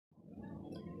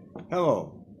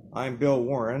Hello, I'm Bill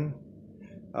Warren,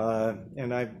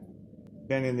 and I've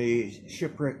been in the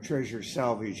shipwreck treasure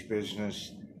salvage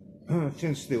business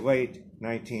since the late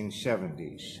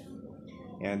 1970s.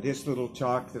 And this little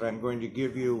talk that I'm going to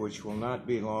give you, which will not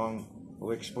be long,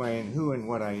 will explain who and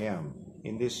what I am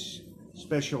in this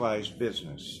specialized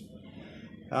business.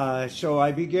 So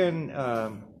I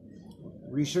began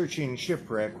researching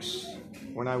shipwrecks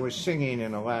when I was singing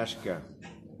in Alaska.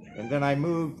 And then I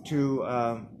moved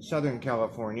to Southern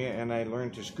California and I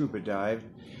learned to scuba dive.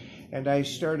 And I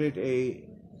started a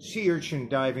sea urchin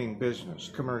diving business,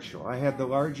 commercial. I had the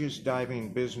largest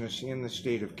diving business in the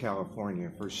state of California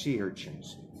for sea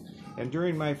urchins. And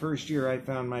during my first year, I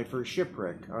found my first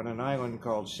shipwreck on an island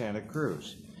called Santa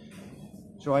Cruz.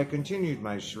 So I continued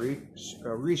my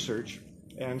research,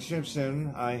 and since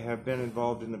then, I have been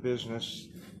involved in the business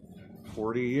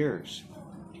 40 years.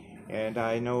 And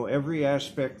I know every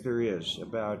aspect there is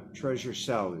about treasure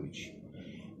salvage,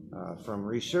 from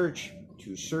research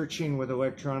to searching with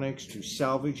electronics to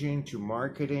salvaging to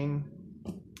marketing,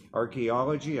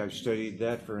 archaeology. I've studied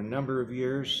that for a number of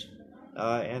years,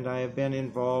 and I have been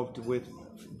involved with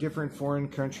different foreign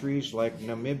countries like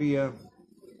Namibia,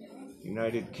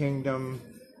 United Kingdom,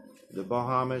 the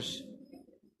Bahamas.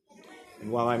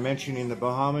 And while I'm mentioning the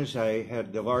Bahamas, I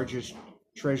had the largest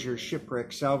treasure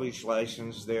shipwreck salvage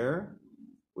license there,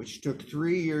 which took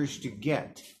 3 years to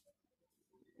get.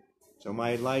 So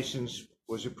my license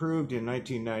was approved in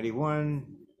 1991.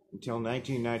 Until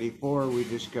 1994, we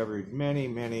discovered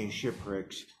many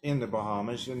shipwrecks in the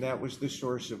Bahamas, and that was the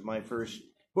source of my first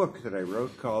book that I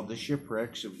wrote called The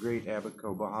Shipwrecks of Great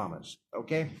Abaco, Bahamas.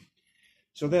 Okay?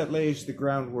 So that lays the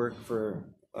groundwork for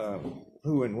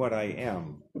who and what I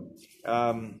am.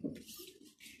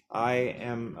 I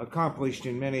am accomplished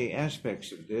in many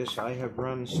aspects of this. I have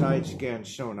run side-scan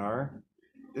sonar.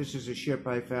 This is a ship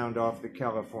I found off the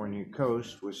California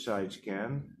coast with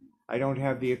side-scan. I don't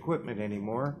have the equipment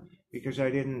anymore because I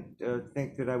didn't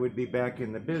think that I would be back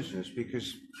in the business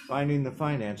because finding the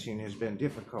financing has been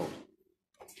difficult.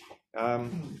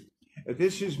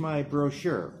 This is my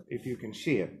brochure, if you can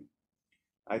see it.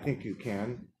 I think you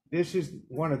can. This is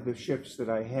one of the ships that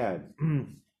I had.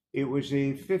 It was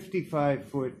a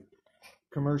 55-foot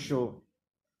commercial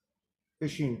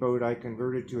fishing boat I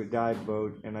converted to a dive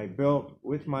boat, and I built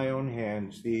with my own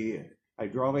hands the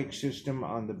hydraulic system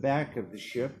on the back of the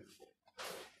ship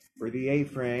for the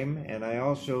A-frame, and I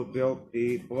also built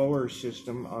the blower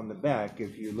system on the back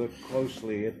if you look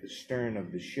closely at the stern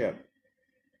of the ship.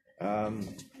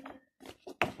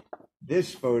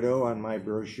 This photo on my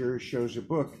brochure shows a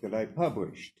book that I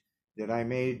published that I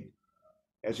made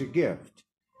as a gift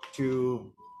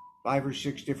to 5 or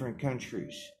 6 different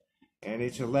countries. And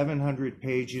it's 1,100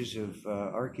 pages of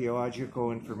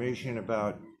archaeological information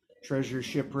about treasure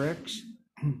shipwrecks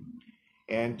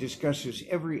and discusses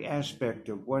every aspect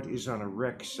of what is on a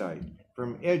wreck site,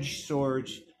 from edged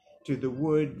swords to the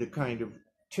wood, the kind of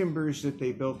timbers that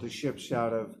they built the ships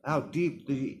out of, how deep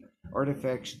the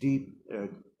artifacts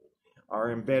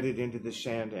are embedded into the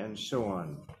sand, and so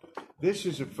on. This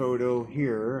is a photo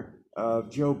here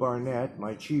of Joe Barnett,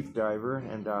 my chief diver,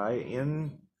 and I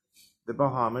in the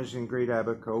Bahamas in Great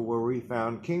Abaco, where we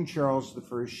found King Charles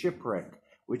I shipwreck,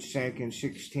 which sank in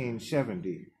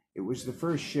 1670. It was the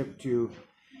first ship to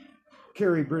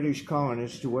carry British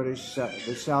colonists to what is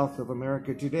the south of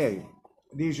America today.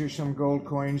 These are some gold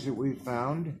coins that we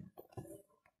found.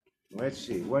 Let's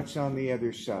see, what's on the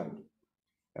other side?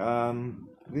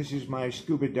 This is my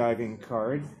scuba diving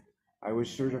card. I was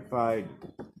certified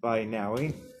by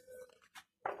NAUI.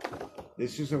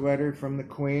 This is a letter from the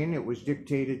Queen. It was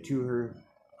dictated to her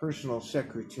personal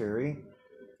secretary,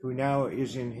 who now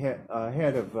is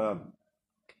head of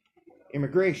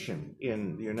immigration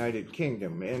in the United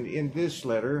Kingdom. And in this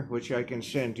letter, which I can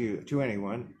send to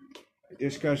anyone, it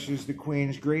discusses the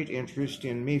Queen's great interest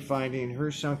in me finding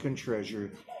her sunken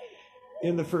treasure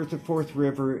in the Firth of Forth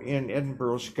River in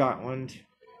Edinburgh, Scotland.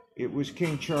 It was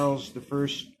King Charles I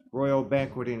Royal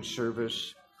Banqueting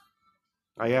Service.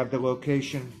 I have the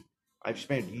location. I've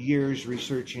spent years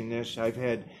researching this. I've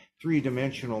had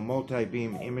 3-dimensional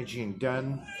multi-beam imaging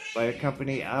done by a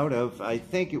company out of, I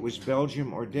think it was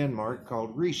Belgium or Denmark,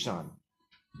 called Reson.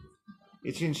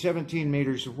 It's in 17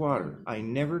 meters of water. I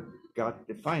never got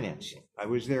the financing. I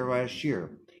was there last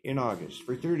year in August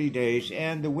for 30 days,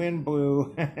 and the wind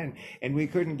blew, and we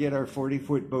couldn't get our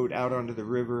 40-foot boat out onto the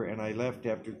river, and I left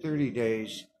after 30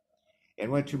 days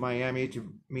and went to Miami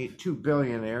to meet 2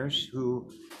 billionaires,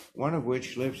 one of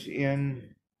which lives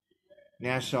in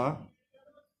Nassau.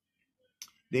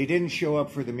 They didn't show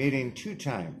up for the meeting 2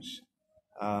 times,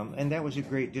 and that was a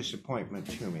great disappointment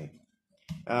to me.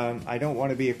 I don't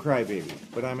want to be a crybaby,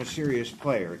 but I'm a serious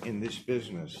player in this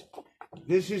business.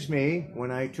 This is me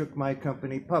when I took my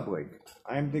company public.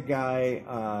 I'm the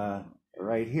guy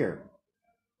right here.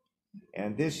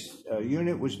 And this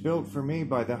unit was built for me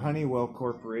by the Honeywell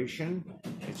Corporation.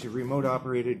 It's a remote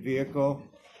operated vehicle.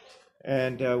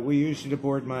 And we used it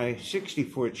aboard my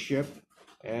 60-foot ship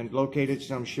and located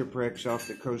some shipwrecks off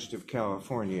the coast of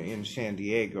California in San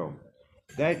Diego.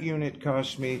 That unit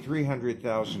cost me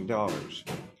 $300,000.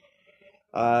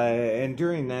 And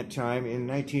during that time, in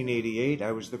 1988,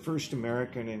 I was the first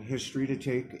American in history to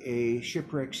take a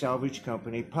shipwreck salvage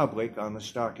company public on the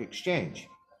stock exchange.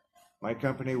 My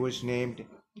company was named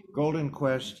Golden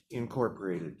Quest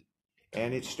Incorporated,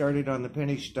 and it started on the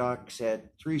penny stocks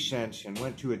at 3 cents and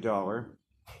went to $1.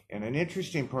 And an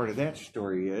interesting part of that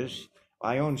story is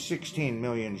I own 16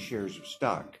 million shares of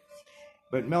stock.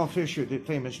 But Mel Fisher, the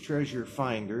famous treasure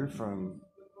finder from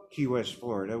Key West,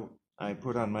 Florida, I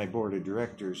put on my board of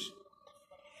directors.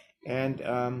 And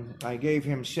I gave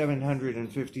him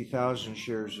 750,000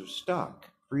 shares of stock,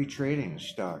 free trading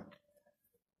stock.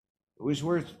 It was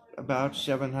worth about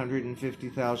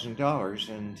 $750,000,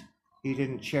 and he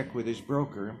didn't check with his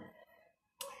broker.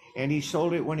 And he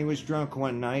sold it when he was drunk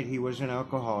one night. He was an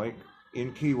alcoholic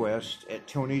in Key West at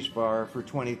Tony's Bar for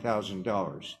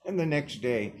 $20,000. And the next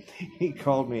day, he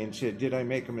called me and said, "Did I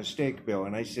make a mistake, Bill?"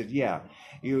 And I said, "Yeah,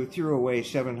 you threw away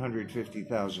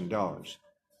 $750,000.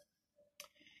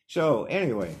 So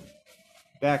anyway,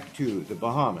 back to the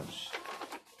Bahamas.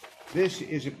 This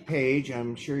is a page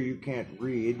I'm sure you can't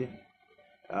read,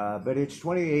 but it's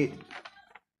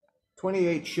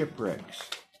 28 shipwrecks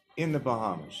in the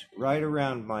Bahamas, right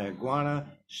around Mayaguana,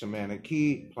 Samana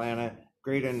Key, Plana,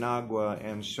 Great Anagua,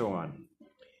 and so on.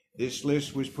 This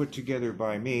list was put together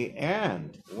by me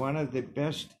and one of the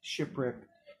best shipwreck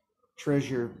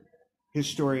treasure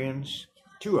historians,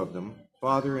 two of them,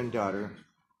 father and daughter,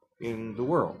 in the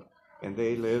world, and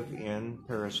they live in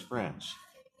Paris, France.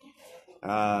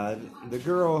 The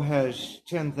girl has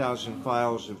 10,000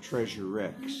 files of treasure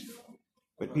wrecks,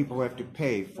 but people have to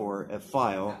pay for a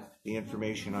file, the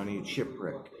information on each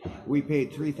shipwreck. We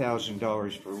paid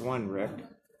 $3,000 for one wreck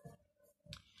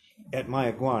at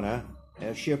Mayaguana,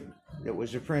 a ship that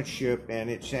was a French ship, and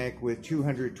it sank with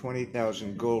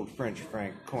 220,000 gold French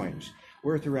franc coins,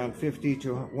 worth around $50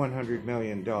 to $100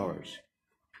 million.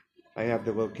 I have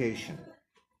the location.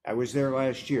 I was there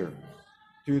last year,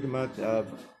 through the month of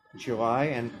July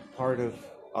and part of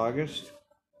August.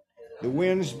 The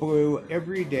winds blew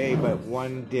every day but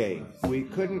one day. We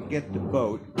couldn't get the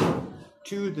boat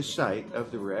to the site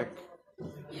of the wreck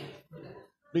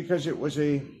because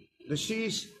the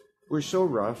seas were so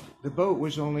rough. The boat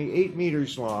was only 8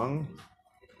 meters long.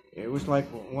 It was like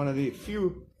one of the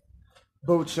few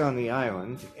boats on the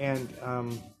island, and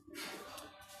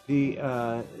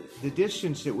the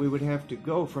distance that we would have to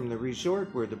go from the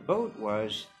resort where the boat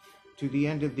was to the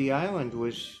end of the island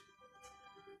was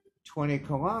 20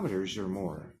 kilometers or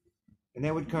more, and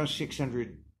that would cost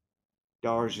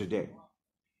 $600 a day,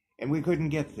 and we couldn't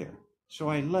get there. So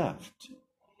I left,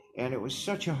 and it was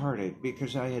such a heartache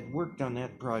because I had worked on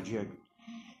that project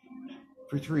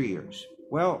for 3 years.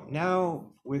 Well,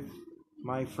 now with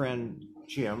my friend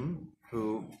Jim,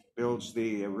 who builds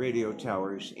the radio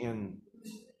towers in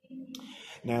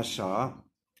Nassau,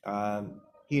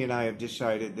 he and I have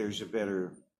decided there's a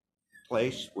better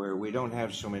place where we don't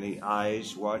have so many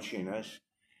eyes watching us,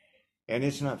 and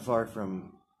it's not far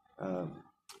from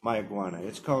Mayaguana.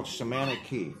 It's called Samana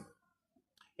Key,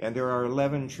 and there are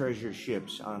 11 treasure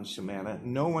ships on Samana.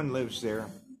 No one lives there,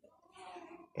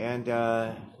 and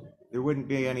there wouldn't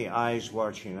be any eyes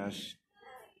watching us,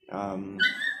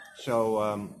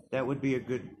 so that would be a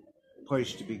good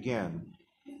place to begin.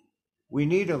 We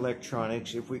need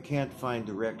electronics if we can't find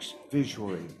the wrecks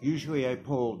visually. Usually I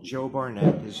pull Joe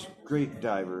Barnett, this great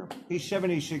diver. He's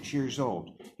 76 years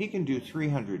old. He can do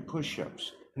 300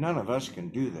 push-ups. None of us can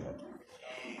do that.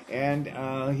 And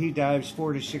he dives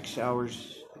 4 to 6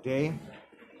 hours a day,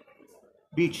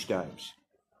 beach dives.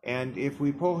 And if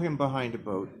we pull him behind a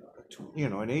boat,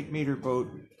 an 8-meter boat,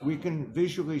 we can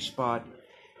visually spot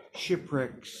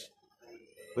shipwrecks,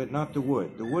 but not the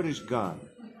wood. The wood is gone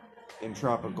in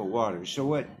tropical waters. So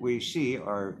what we see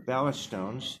are ballast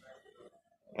stones,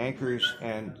 anchors,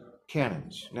 and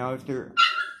cannons. Now, if they're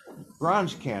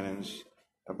bronze cannons,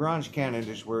 a bronze cannon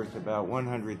is worth about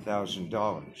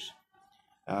 $100,000.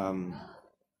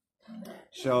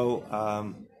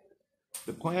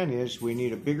 The plan is we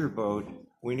need a bigger boat,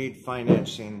 we need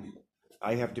financing.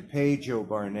 I have to pay Joe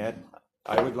Barnett.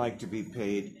 I would like to be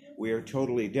paid. We are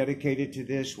totally dedicated to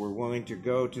this. We're willing to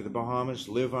go to the Bahamas,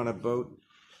 live on a boat,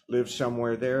 live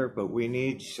somewhere there, but we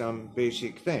need some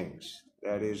basic things.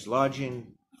 That is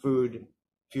lodging, food,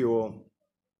 fuel,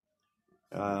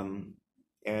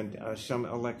 and some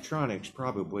electronics,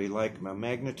 probably like a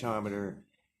magnetometer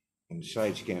and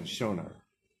side scan sonar.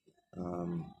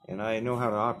 And I know how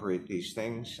to operate these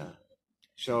things.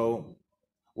 So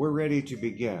we're ready to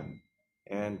begin.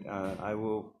 And I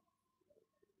will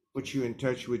put you in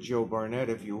touch with Joe Barnett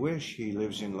if you wish. He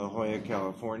lives in La Jolla,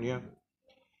 California.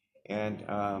 And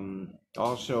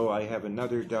also, I have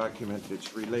another document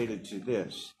that's related to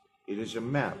this. It is a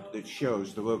map that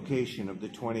shows the location of the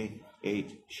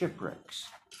 28 shipwrecks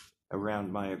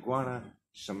around Mayaguana,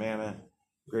 Samana,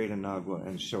 Great Anagua,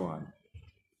 and so on.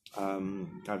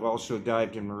 I've also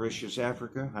dived in Mauritius,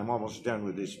 Africa. I'm almost done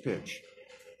with this pitch.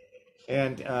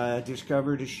 And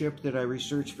discovered a ship that I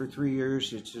researched for 3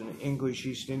 years. It's an English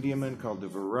East Indiaman called the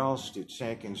Veralst. It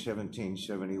sank in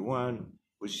 1771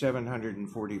 with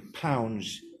 740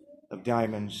 pounds of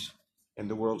diamonds, and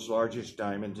the world's largest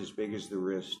diamond, as big as the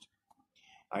wrist.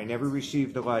 I never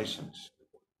received a license.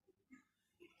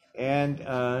 And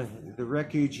the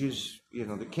wreckage is,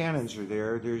 the cannons are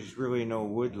there. There's really no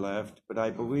wood left, but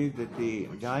I believe that the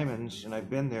diamonds, and I've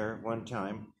been there one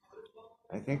time,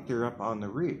 I think they're up on the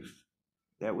reef.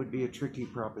 That would be a tricky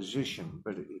proposition,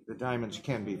 but the diamonds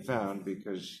can be found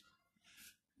because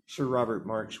Sir Robert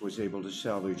Marks was able to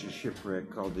salvage a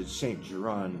shipwreck called the St.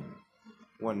 Geron,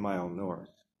 1 mile north.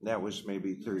 That was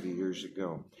maybe 30 years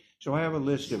ago. So I have a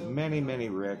list of many, many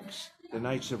wrecks. The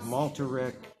Knights of Malta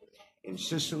wreck in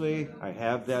Sicily, I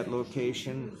have that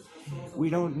location. We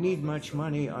don't need much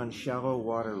money on shallow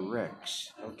water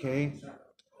wrecks, okay?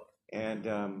 And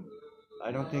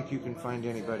I don't think you can find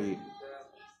anybody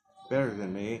better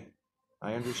than me.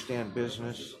 I understand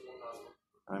business.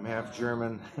 I'm half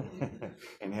German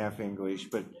and half English,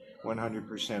 but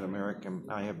 100% American.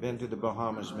 I have been to the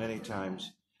Bahamas many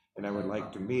times, and I would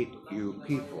like to meet you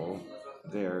people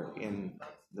there in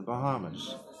the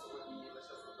Bahamas.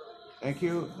 Thank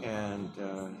you, and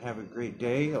have a great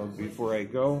day. Before I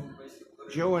go,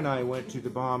 Joe and I went to the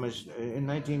Bahamas. In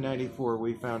 1994,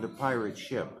 we found a pirate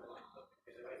ship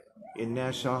in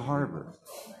Nassau Harbor,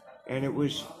 and it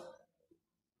was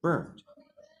burnt.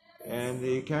 And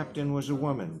the captain was a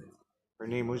woman. Her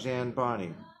name was Anne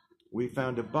Bonny. We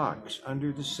found a box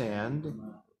under the sand,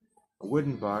 a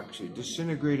wooden box. It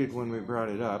disintegrated when we brought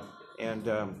it up, and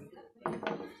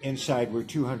inside were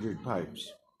 200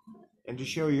 pipes. And to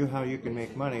show you how you can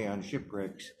make money on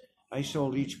shipwrecks, I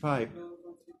sold each pipe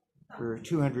for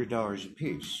 $200 a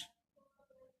piece.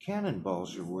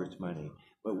 Cannonballs are worth money,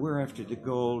 but we're after the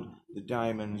gold, the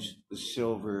diamonds, the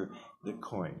silver, the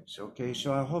coins. Okay,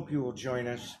 so I hope you will join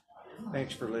us.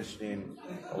 Thanks for listening.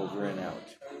 Over and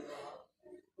out.